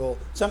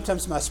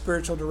sometimes my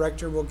spiritual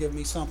director will give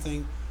me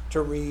something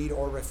to read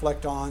or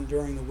reflect on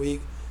during the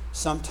week.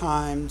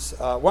 Sometimes,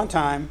 one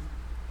time,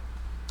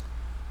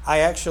 I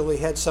actually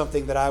had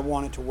something that I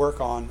wanted to work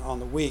on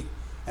the week,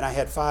 and I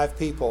had 5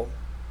 people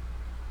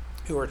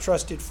who were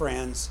trusted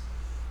friends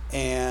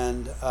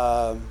and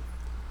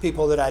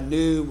people that I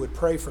knew would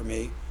pray for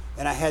me,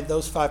 and I had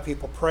those 5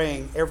 people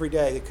praying every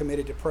day. They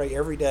committed to pray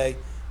every day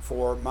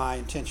for my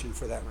intention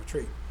for that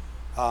retreat.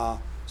 You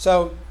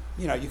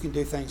can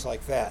do things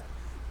like that.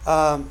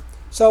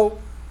 So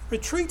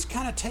retreats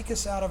kind of take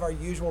us out of our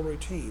usual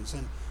routines,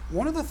 and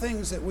one of the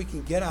things that we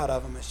can get out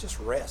of them is just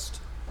rest.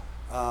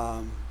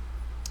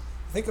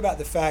 Think about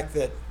the fact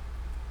that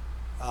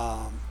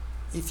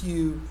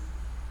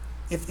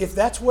if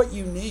that's what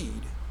you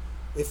need,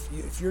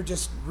 if you're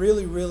just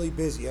really, really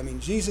busy. I mean,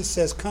 Jesus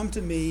says, "Come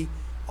to me,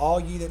 all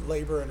ye that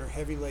labor and are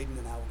heavy laden,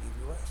 and I will give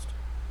you rest."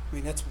 I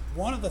mean, that's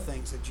one of the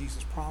things that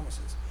Jesus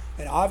promises.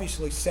 And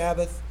obviously,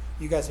 Sabbath,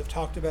 you guys have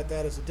talked about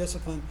that as a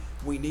discipline.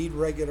 We need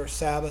regular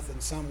Sabbath in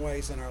some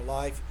ways in our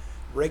life,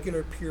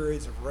 regular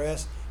periods of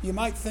rest. You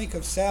might think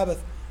of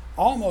Sabbath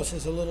almost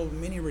as a little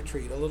mini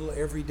retreat, a little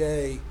every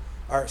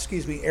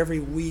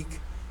week,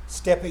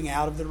 stepping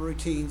out of the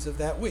routines of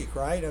that week,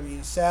 right? I mean,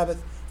 a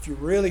Sabbath, if you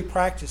really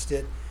practiced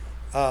it,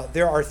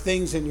 there are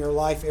things in your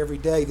life every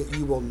day that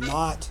you will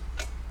not,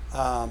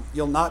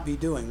 you'll not be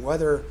doing.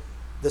 Whether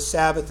the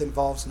Sabbath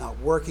involves not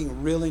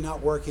working, really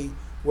not working,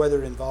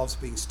 whether it involves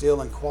being still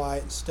and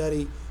quiet and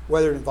study,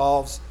 whether it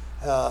involves,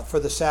 for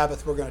the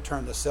Sabbath, we're going to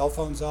turn the cell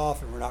phones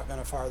off and we're not going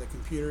to fire the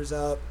computers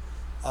up.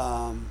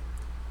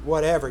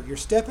 Whatever. You're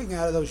stepping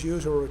out of those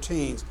usual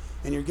routines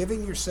and you're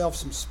giving yourself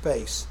some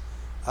space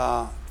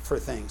for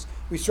things.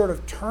 We sort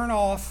of turn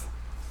off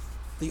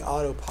the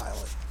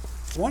autopilot.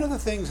 One of the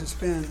things that's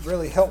been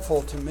really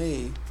helpful to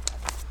me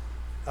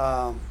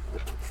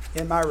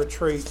in my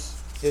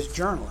retreats is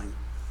journaling.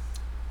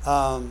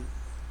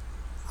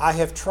 I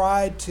have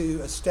tried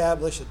to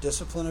establish a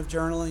discipline of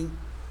journaling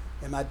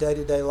in my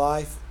day-to-day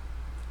life.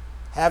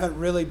 Haven't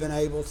really been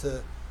able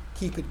to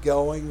keep it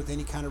going with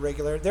any kind of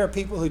regularity. There are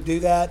people who do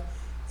that,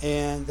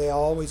 and they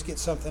always get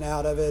something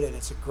out of it, and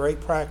it's a great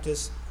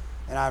practice.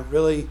 And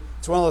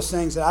it's one of those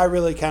things that I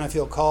really kind of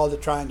feel called to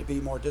trying to be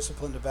more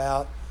disciplined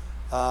about.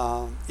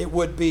 It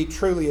would be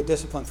truly a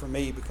discipline for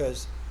me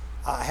because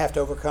I have to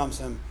overcome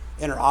some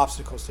inner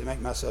obstacles to make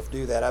myself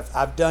do that.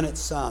 I've done it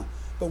some.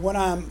 But when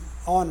I'm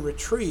on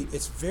retreat,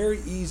 it's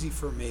very easy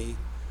for me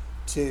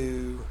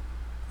to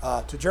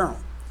journal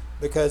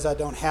because I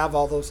don't have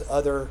all those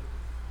other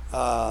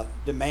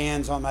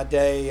demands on my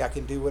day. I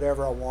can do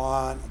whatever I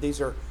want.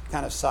 These are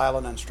kind of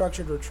silent,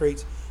 unstructured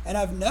retreats. And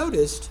I've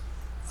noticed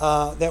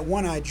that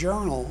when I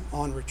journal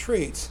on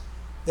retreats,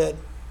 that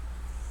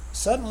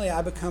suddenly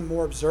I become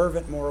more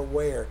observant, more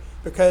aware,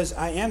 because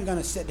I am going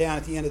to sit down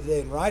at the end of the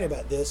day and write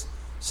about this.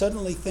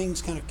 Suddenly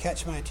things kind of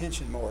catch my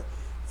attention more,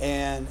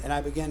 and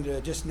I begin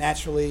to just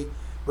naturally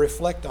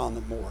reflect on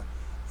them more.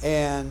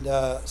 And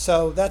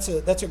so that's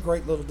a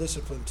great little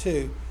discipline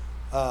too.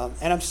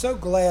 And I'm so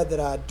glad that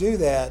I do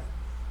that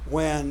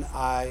when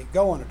I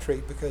go on a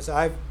retreat, because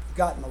I've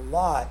gotten a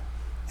lot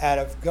out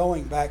of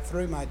going back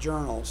through my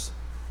journals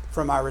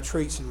from my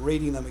retreats and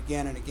reading them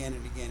again and again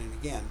and again and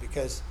again,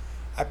 because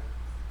I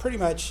pretty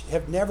much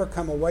have never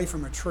come away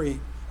from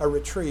a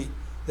retreat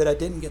that I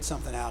didn't get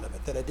something out of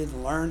it, that I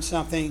didn't learn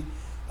something,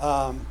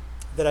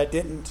 that I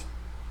didn't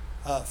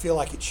feel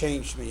like it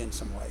changed me in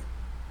some way.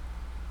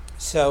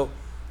 So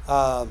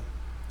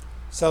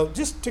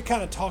just to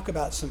kind of talk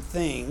about some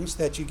things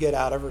that you get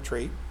out of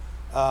retreat,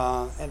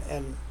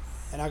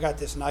 and I got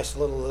this nice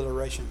little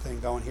alliteration thing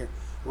going here.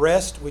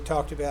 Rest, we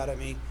talked about,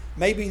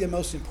 maybe the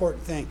most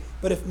important thing.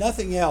 But if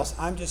nothing else,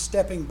 I'm just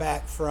stepping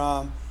back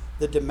from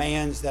the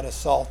demands that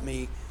assault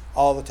me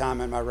all the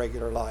time in my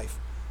regular life.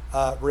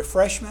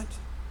 Refreshment,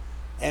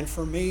 and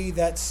for me,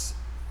 that's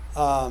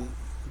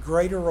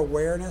greater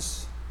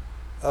awareness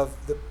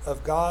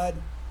of God,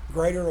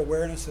 greater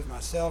awareness of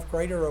myself,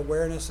 greater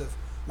awareness of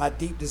my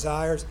deep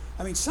desires.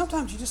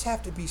 Sometimes you just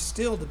have to be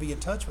still to be in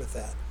touch with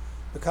that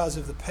because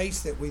of the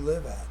pace that we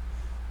live at.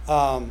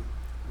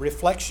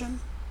 Reflection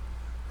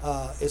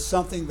is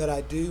something that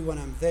I do when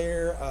I'm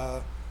there.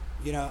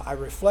 I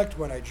reflect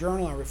when I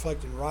journal. I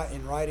reflect in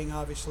writing,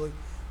 obviously.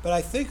 But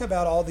I think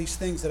about all these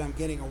things that I'm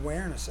getting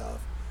awareness of,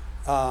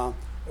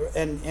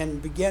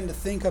 and begin to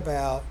think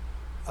about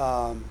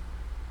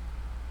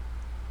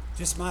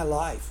just my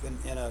life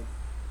in a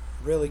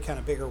really kind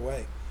of bigger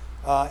way.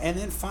 And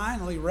then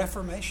finally,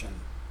 reformation.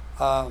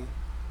 To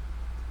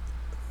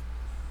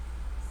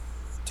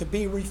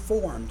be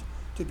reformed,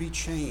 to be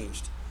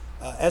changed.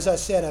 As I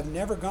said, I've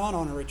never gone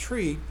on a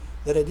retreat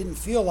that I didn't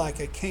feel like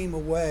I came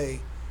away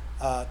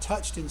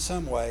touched in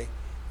some way.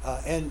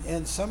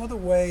 And some of the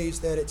ways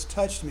that it's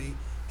touched me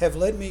have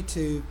led me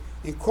to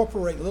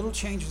incorporate little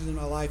changes in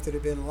my life that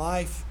have been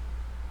life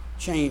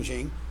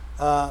changing,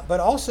 but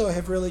also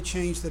have really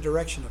changed the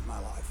direction of my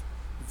life.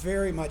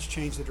 Very much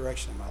changed the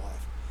direction of my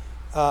life.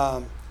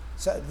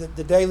 So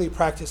the daily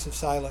practice of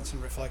silence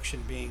and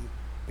reflection being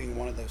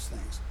one of those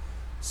things.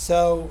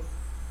 So,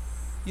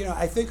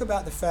 I think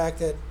about the fact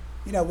that,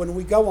 when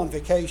we go on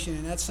vacation,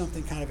 and that's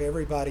something kind of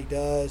everybody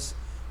does.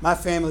 My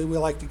family, we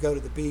like to go to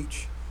the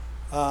beach.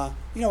 A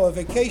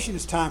vacation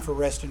is time for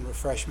rest and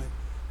refreshment,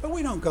 but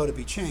we don't go to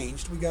be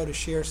changed. We go to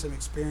share some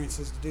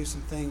experiences, to do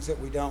some things that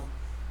we don't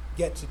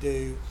get to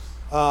do,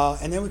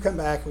 and then we come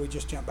back and we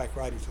just jump back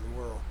right into the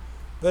world.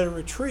 But a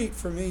retreat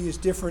for me is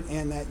different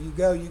in that you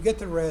get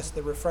the rest,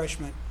 the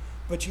refreshment,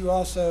 but you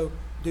also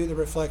do the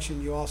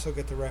reflection, you also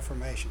get the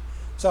reformation.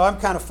 So I'm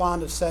kind of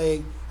fond of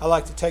saying I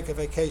like to take a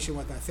vacation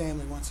with my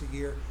family once a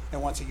year,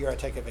 and once a year I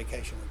take a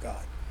vacation with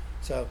God.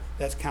 So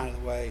that's kind of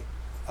the way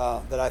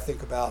that I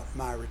think about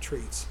my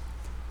retreats.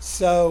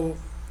 So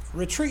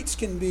retreats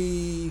can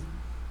be,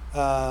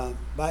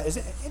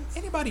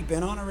 anybody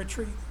been on a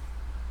retreat?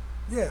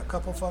 Yeah, a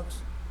couple folks.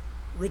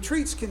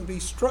 Retreats can be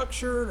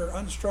structured or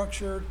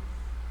unstructured.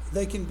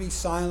 They can be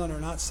silent or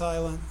not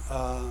silent.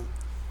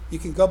 You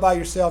can go by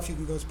yourself. You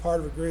can go as part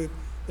of a group.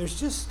 There's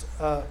just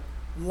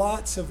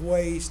lots of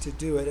ways to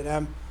do it.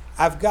 And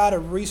I've got a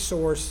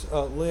resource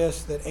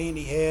list that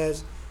Andy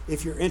has.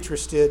 If you're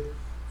interested,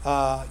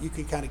 you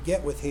can kind of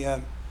get with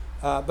him.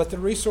 But the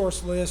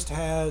resource list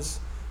has,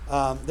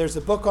 there's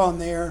a book on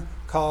there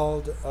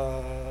called, the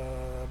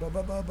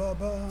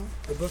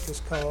book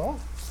is called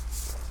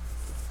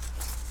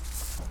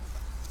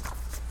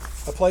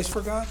A Place for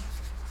God?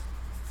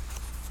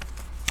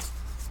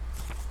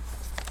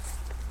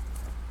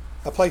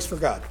 A Place for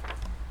God.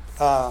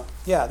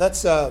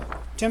 That's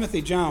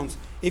Timothy Jones.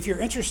 If you're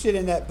interested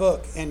in that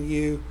book and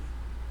you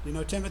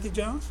know Timothy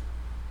Jones?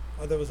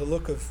 Oh, there was a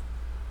look of,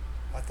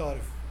 I thought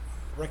of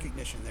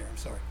recognition there. I'm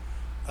sorry.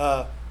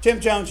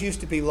 Tim Jones used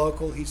to be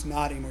local. He's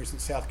not anymore. He's in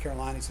South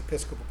Carolina. He's an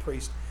Episcopal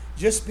priest.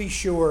 Just be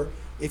sure,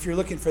 if you're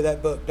looking for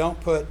that book,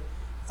 don't put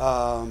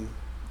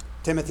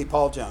Timothy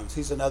Paul Jones.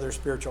 He's another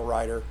spiritual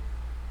writer.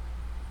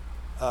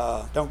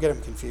 Don't get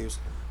him confused.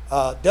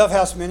 Dove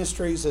House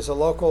Ministries is a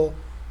local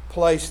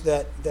place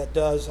that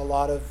does a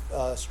lot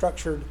of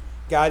structured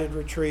guided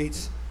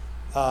retreats.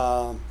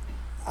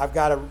 I've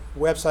got a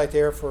website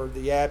there for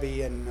the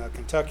Abbey in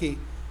Kentucky.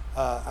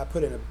 I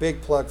put in a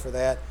big plug for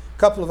that. A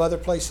couple of other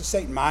places,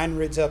 St.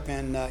 Meinrad's up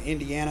in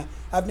Indiana.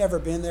 I've never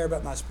been there,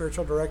 but my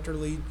spiritual director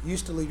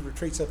used to lead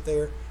retreats up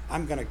there.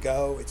 I'm going to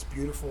go. It's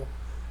beautiful.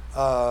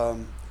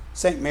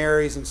 St.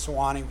 Mary's in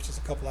Sewanee, which is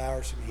a couple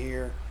hours from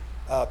here.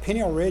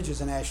 Peniel Ridge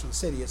is in Ashland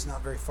City. It's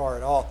not very far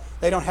at all.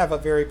 They don't have a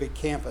very big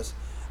campus.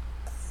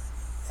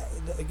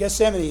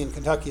 Gethsemane in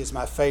Kentucky is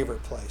my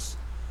favorite place.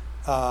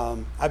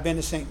 I've been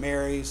to St.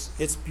 Mary's.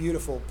 It's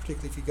beautiful,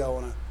 particularly if you go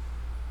on a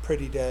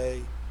pretty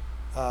day.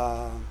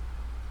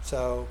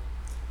 So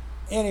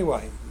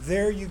anyway,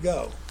 there you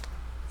go.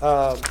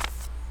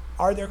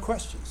 Are there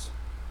questions?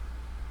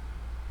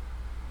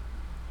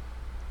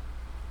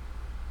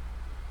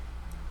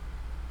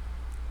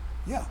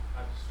 Yeah.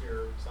 I just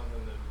share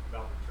something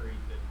about retreat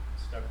that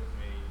stuck with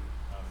me.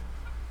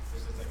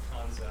 Just as a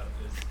concept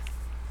is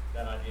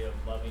that idea of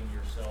loving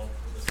yourself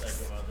for the sake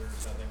of others.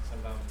 I think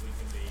sometimes we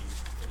can be,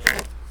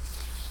 I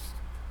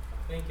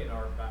think in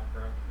our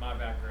background, my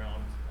background,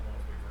 I don't want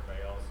to speak for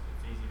everybody else,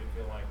 it's easy to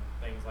feel like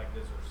things like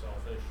this are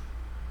selfish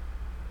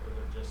or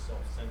they're just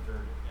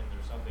self-centered, and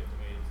there's something to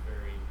me that's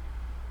very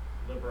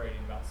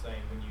liberating about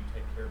saying when you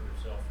take care of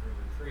yourself through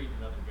retreat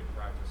and other good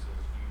practices,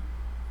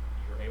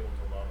 you're able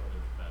to love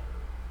others better.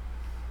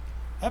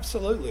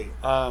 Absolutely.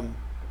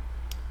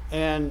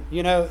 And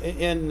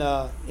in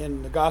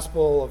the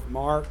Gospel of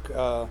Mark,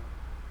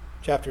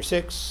 chapter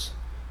 6,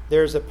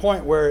 there's a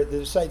point where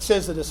it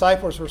says the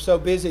disciples were so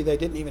busy they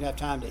didn't even have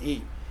time to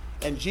eat.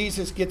 And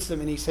Jesus gets them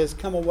and he says,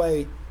 "Come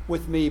away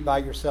with me by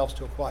yourselves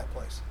to a quiet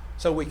place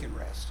so we can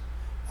rest."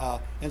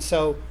 And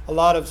so a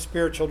lot of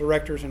spiritual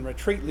directors and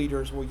retreat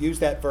leaders will use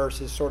that verse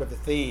as sort of a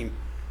theme.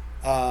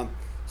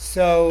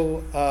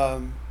 St.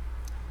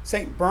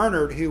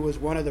 Bernard, who was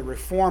one of the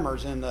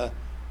reformers in the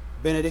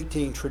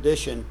Benedictine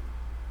tradition,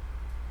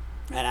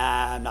 and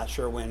I'm not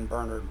sure when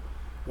Bernard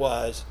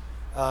was,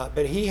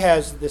 but he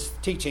has this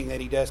teaching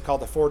that he does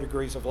called the 4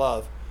 degrees of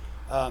love.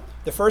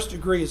 The first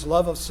degree is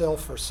love of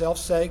self for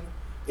self's sake.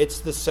 It's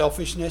the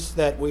selfishness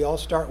that we all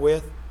start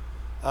with.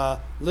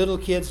 Little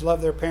kids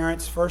love their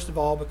parents, first of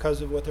all,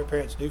 because of what their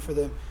parents do for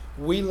them.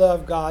 We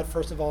love God,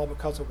 first of all,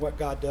 because of what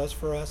God does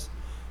for us.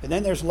 And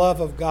then there's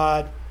love of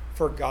God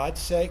for God's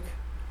sake,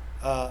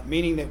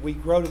 meaning that we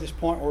grow to this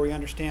point where we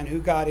understand who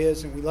God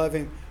is and we love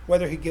Him,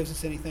 whether He gives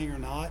us anything or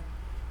not.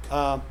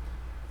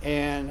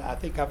 And I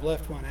think I've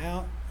left one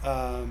out.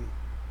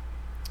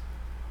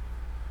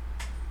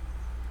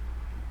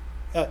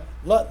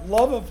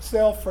 Love of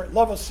self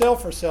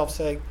for self's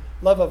sake,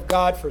 love of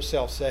God for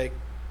self's sake,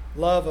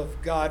 love of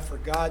God for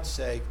God's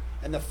sake,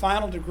 and the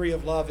final degree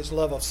of love is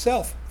love of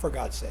self for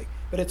God's sake.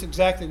 But it's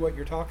exactly what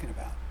you're talking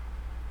about.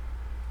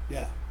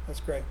 Yeah,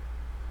 that's great.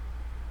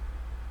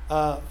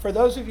 For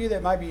those of you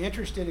that might be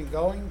interested in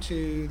going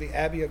to the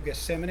Abbey of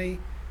Gethsemane,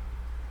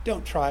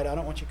 don't try it. I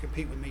don't want you to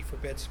compete with me for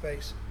bed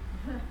space.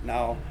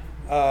 No.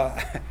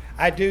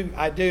 I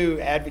do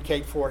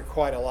advocate for it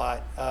quite a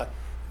lot.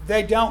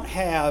 They don't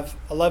have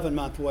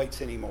 11-month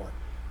waits anymore.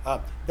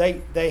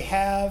 They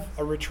have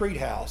a retreat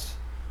house,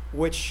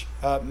 which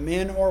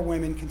men or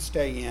women can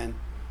stay in.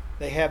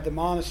 They have the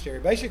monastery.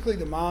 Basically,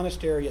 the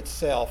monastery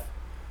itself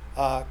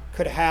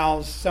could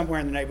house somewhere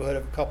in the neighborhood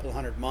of a couple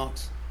hundred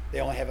monks. They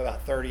only have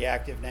about 30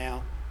 active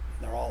now.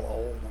 They're all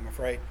old, I'm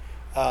afraid.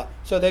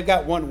 So they've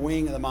got one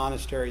wing of the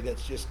monastery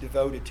that's just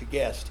devoted to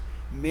guests.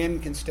 Men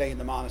can stay in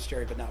the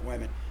monastery, but not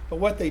women. But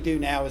what they do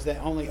now is they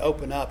only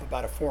open up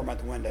about a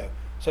 4-month window.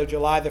 So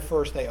July the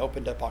 1st, they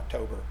opened up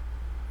October.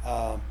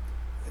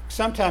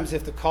 Sometimes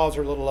if the calls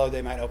are a little low,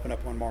 they might open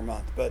up one more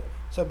month. But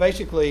so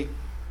basically,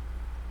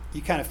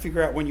 you kind of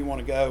figure out when you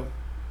want to go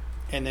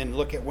and then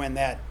look at when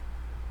that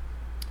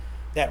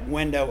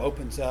window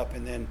opens up,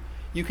 and then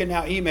you can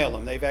now email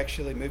them. They've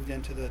actually moved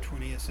into the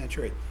 20th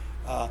century.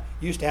 You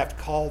used to have to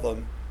call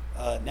them.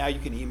 Now you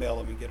can email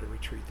them and get a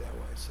retreat that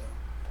way. So,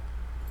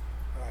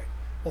 all right.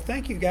 Well,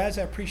 thank you guys.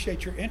 I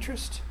appreciate your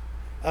interest.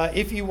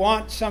 If you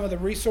want some of the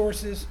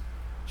resources,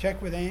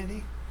 check with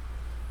Andy.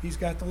 He's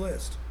got the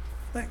list.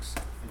 Thanks.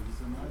 Thank you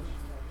so much.